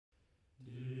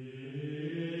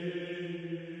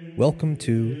Welcome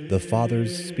to The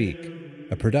Fathers Speak,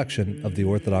 a production of the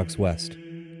Orthodox West.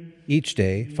 Each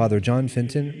day, Father John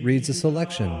Fenton reads a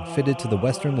selection fitted to the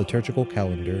Western liturgical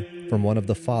calendar from one of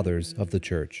the Fathers of the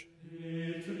Church.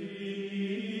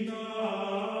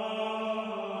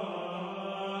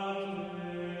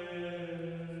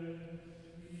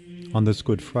 On this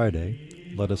Good Friday,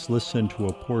 let us listen to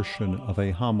a portion of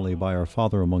a homily by our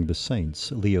Father among the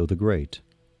Saints, Leo the Great.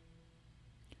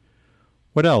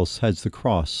 What else has the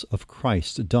cross of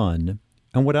Christ done,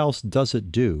 and what else does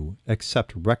it do,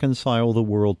 except reconcile the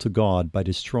world to God by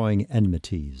destroying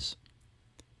enmities?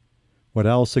 What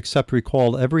else except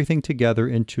recall everything together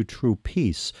into true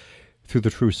peace through the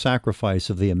true sacrifice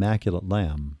of the Immaculate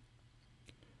Lamb?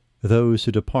 Those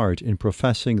who depart in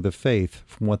professing the faith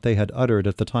from what they had uttered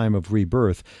at the time of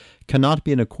rebirth cannot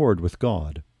be in accord with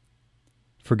God.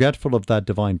 Forgetful of that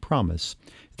divine promise,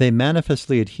 they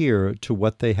manifestly adhere to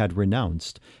what they had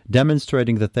renounced,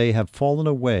 demonstrating that they have fallen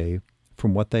away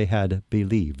from what they had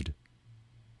believed.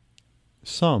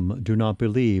 Some do not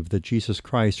believe that Jesus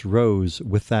Christ rose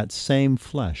with that same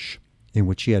flesh in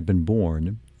which he had been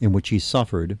born, in which he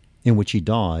suffered, in which he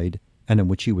died, and in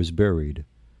which he was buried.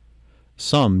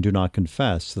 Some do not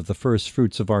confess that the first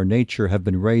fruits of our nature have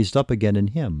been raised up again in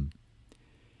him.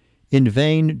 In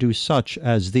vain do such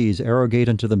as these arrogate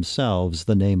unto themselves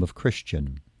the name of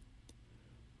Christian.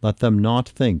 Let them not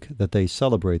think that they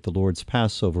celebrate the Lord's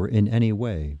Passover in any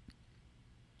way.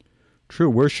 True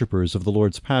worshippers of the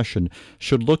Lord's Passion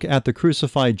should look at the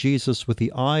crucified Jesus with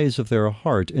the eyes of their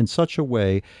heart in such a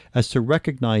way as to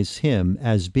recognize him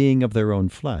as being of their own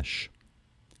flesh.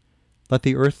 Let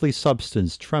the earthly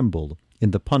substance tremble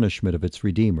in the punishment of its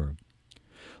Redeemer.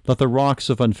 Let the rocks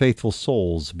of unfaithful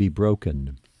souls be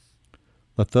broken.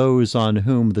 Let those on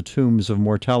whom the tombs of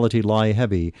mortality lie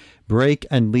heavy break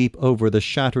and leap over the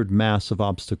shattered mass of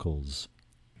obstacles.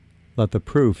 Let the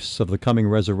proofs of the coming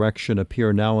resurrection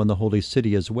appear now in the Holy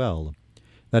City as well,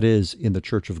 that is, in the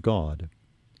Church of God.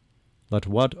 Let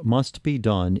what must be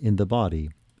done in the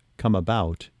body come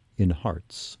about in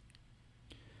hearts.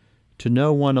 To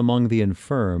no one among the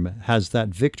infirm has that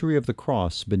victory of the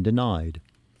cross been denied.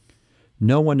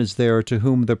 No one is there to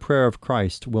whom the prayer of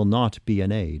Christ will not be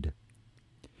an aid.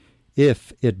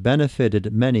 If it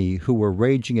benefited many who were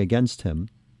raging against him,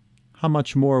 how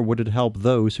much more would it help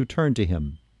those who turn to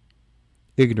him?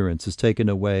 Ignorance is taken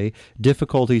away,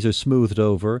 difficulties are smoothed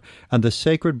over, and the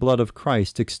sacred blood of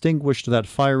Christ extinguished that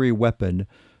fiery weapon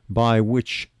by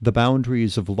which the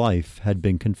boundaries of life had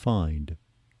been confined.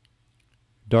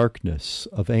 Darkness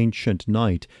of ancient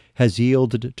night has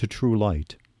yielded to true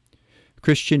light.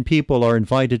 Christian people are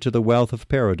invited to the wealth of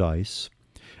paradise,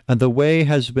 and the way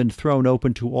has been thrown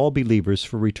open to all believers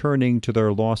for returning to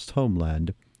their lost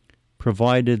homeland,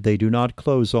 provided they do not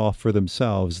close off for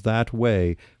themselves that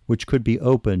way which could be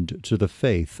opened to the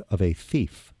faith of a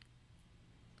thief.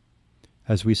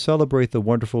 As we celebrate the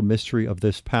wonderful mystery of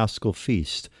this Paschal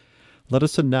feast, let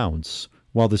us announce,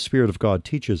 while the Spirit of God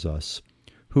teaches us,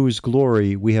 whose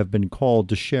glory we have been called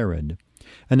to share in,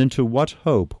 and into what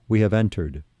hope we have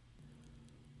entered.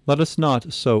 Let us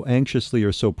not so anxiously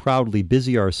or so proudly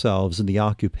busy ourselves in the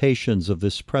occupations of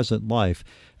this present life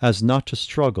as not to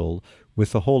struggle,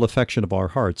 with the whole affection of our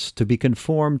hearts, to be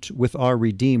conformed with our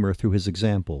Redeemer through his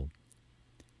example.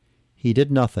 He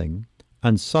did nothing,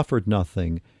 and suffered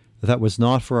nothing, that was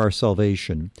not for our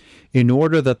salvation, in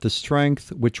order that the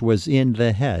strength which was in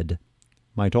the head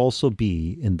might also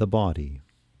be in the body.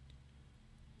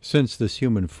 Since this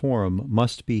human form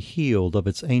must be healed of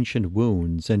its ancient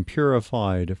wounds and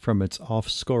purified from its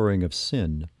offscouring of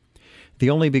sin, the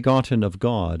only begotten of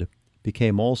God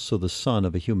became also the Son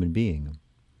of a human being.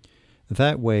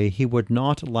 That way he would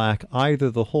not lack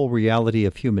either the whole reality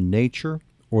of human nature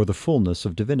or the fullness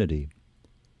of divinity.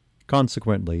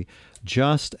 Consequently,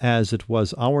 just as it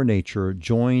was our nature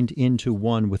joined into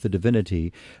one with the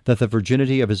divinity that the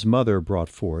virginity of his mother brought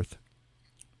forth,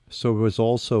 so it was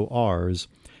also ours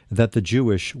that the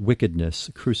Jewish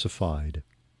wickedness crucified.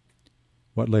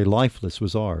 What lay lifeless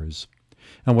was ours,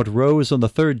 and what rose on the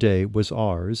third day was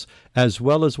ours, as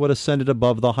well as what ascended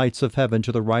above the heights of heaven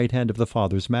to the right hand of the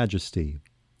Father's majesty.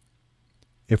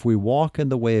 If we walk in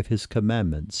the way of his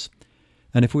commandments,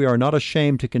 and if we are not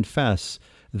ashamed to confess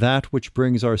that which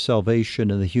brings our salvation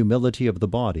in the humility of the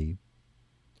body,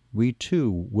 we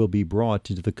too will be brought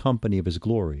into the company of his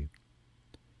glory.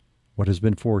 What has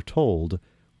been foretold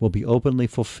will be openly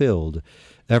fulfilled.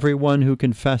 Every one who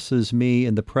confesses me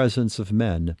in the presence of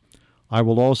men, I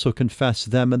will also confess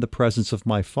them in the presence of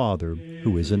my Father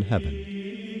who is in heaven.